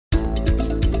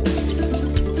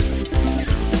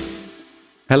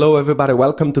Hello, everybody.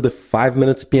 Welcome to the 5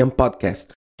 Minutes PM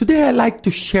podcast. Today, I'd like to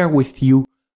share with you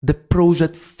the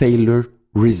project failure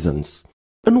reasons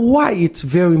and why it's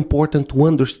very important to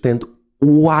understand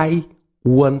why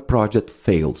one project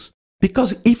fails.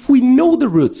 Because if we know the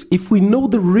roots, if we know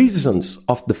the reasons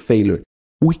of the failure,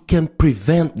 we can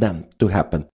prevent them to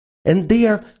happen. And they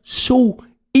are so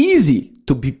easy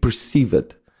to be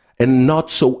perceived and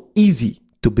not so easy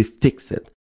to be fixed.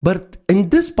 But in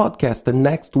this podcast, the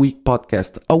next week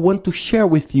podcast, I want to share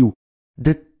with you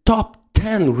the top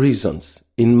 10 reasons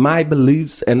in my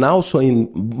beliefs and also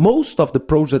in most of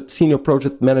the senior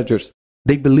project managers,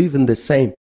 they believe in the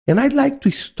same. And I'd like to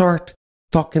start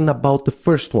talking about the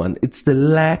first one. It's the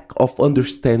lack of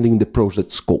understanding the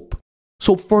project scope.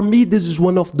 So for me, this is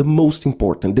one of the most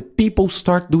important. The people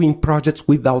start doing projects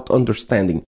without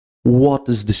understanding what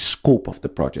is the scope of the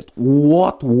project,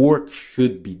 what work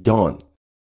should be done.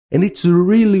 And it's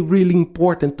really, really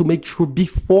important to make sure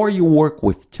before you work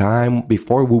with time,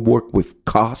 before we work with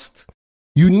cost,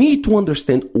 you need to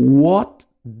understand what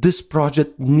this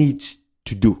project needs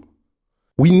to do.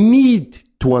 We need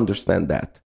to understand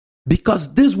that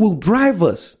because this will drive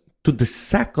us to the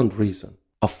second reason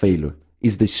of failure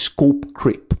is the scope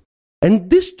creep. And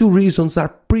these two reasons are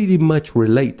pretty much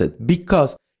related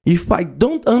because if I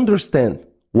don't understand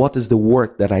what is the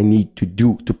work that I need to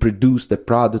do to produce the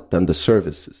product and the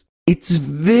services, it's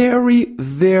very,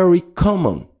 very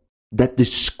common that the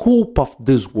scope of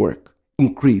this work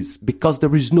increase because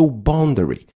there is no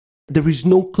boundary. There is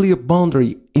no clear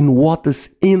boundary in what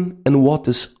is in and what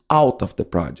is out of the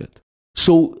project.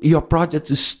 So your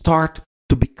projects start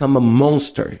to become a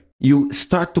monster. You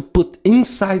start to put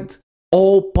inside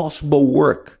all possible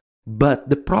work. But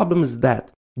the problem is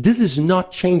that this is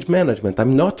not change management.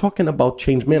 I'm not talking about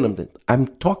change management. I'm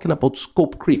talking about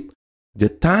scope creep. The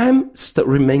time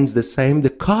remains the same, the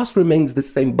cost remains the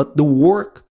same, but the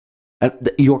work,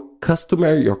 your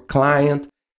customer, your client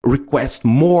requests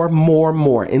more.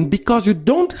 And because you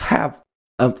don't have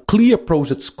a clear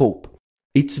project scope,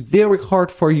 it's very hard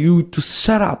for you to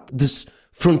set up this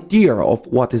frontier of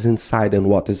what is inside and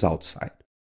what is outside.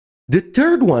 The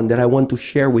third one that I want to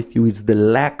share with you is the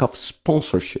lack of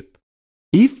sponsorship.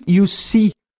 If you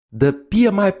see the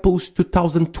PMI Post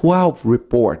 2012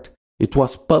 report, it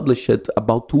was published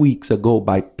about 2 weeks ago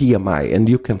by PMI, and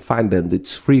you can find it.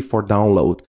 It's free for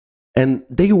download. And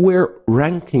they were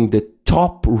ranking the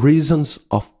top reasons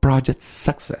of project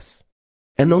success.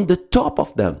 And on the top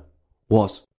of them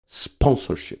was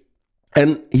sponsorship.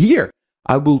 And here,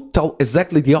 I will tell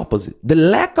exactly the opposite. The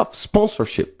lack of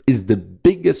sponsorship is the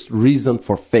biggest reason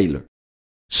for failure.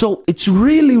 So it's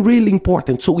really, really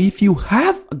important. So if you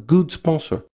have a good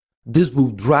sponsor, this will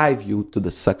drive you to the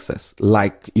success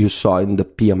like you saw in the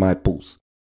PMI polls.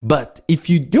 But if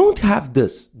you don't have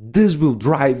this will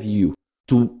drive you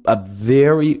to a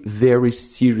very, very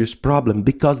serious problem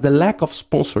because the lack of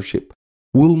sponsorship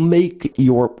will make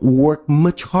your work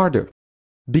much harder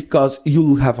because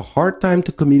you'll have a hard time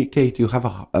to communicate. You have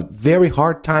a very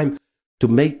hard time to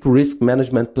make risk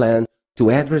management plan, to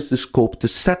address the scope, to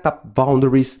set up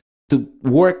boundaries, to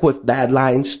work with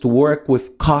deadlines, to work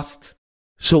with cost.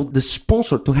 So the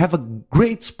sponsor, to have a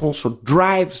great sponsor,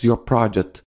 drives your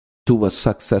project to a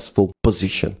successful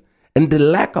position. And the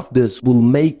lack of this will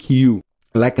make you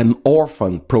like an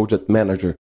orphan project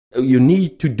manager. You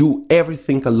need to do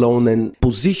everything alone and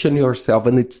position yourself.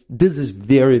 And this is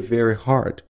very, very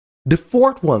hard. The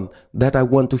fourth one that I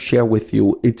want to share with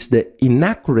you, it's the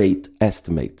inaccurate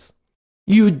estimates.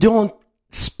 You don't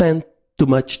spend too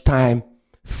much time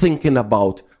thinking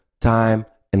about time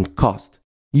and cost.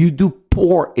 You do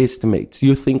poor estimates.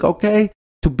 You think, okay,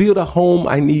 to build a home,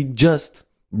 I need just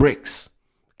bricks.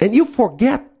 And you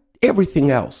forget everything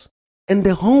else. And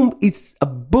the home is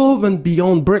above and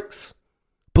beyond bricks.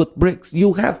 Put bricks.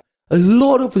 You have a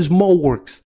lot of small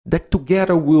works that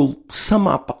together will sum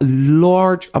up a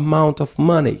large amount of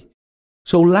money.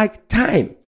 So like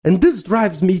time. And this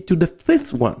drives me to the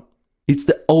fifth one. It's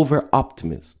the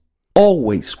over-optimism.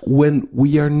 Always when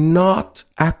we are not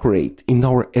accurate in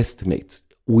our estimates,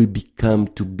 we become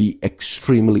to be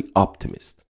extremely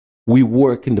optimistic. We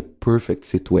work in the perfect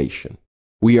situation.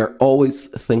 We are always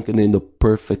thinking in the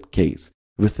perfect case.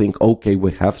 We think, okay,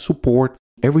 we have support.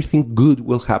 Everything good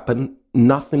will happen.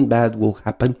 Nothing bad will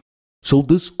happen. So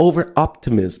this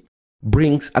over-optimism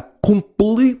brings a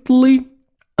completely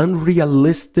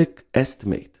unrealistic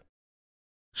estimate.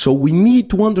 So we need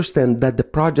to understand that the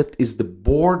project is the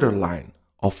borderline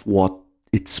of what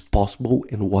it's possible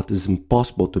and what is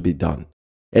impossible to be done.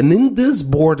 And in this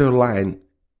borderline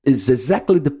is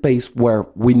exactly the pace where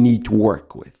we need to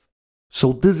work with.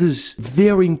 So this is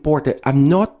very important. I'm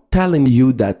not telling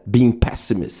you that being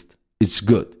pessimist is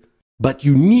good, but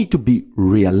you need to be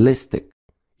realistic.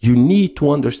 You need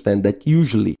to understand that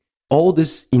usually all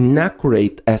this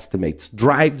inaccurate estimates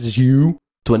drives you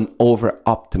to an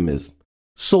over-optimism.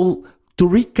 So to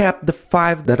recap the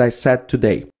 5 that I said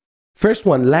today. First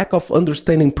one, lack of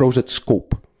understanding project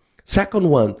scope. Second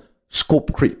one,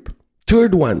 scope creep.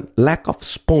 Third one, lack of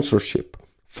sponsorship.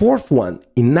 Fourth one,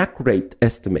 inaccurate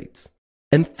estimates.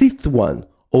 And fifth one,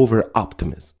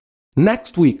 over-optimism.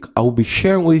 Next week, I will be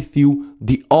sharing with you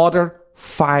the other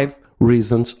 5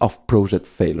 reasons of project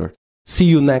failure. See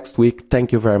you next week.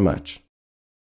 Thank you very much.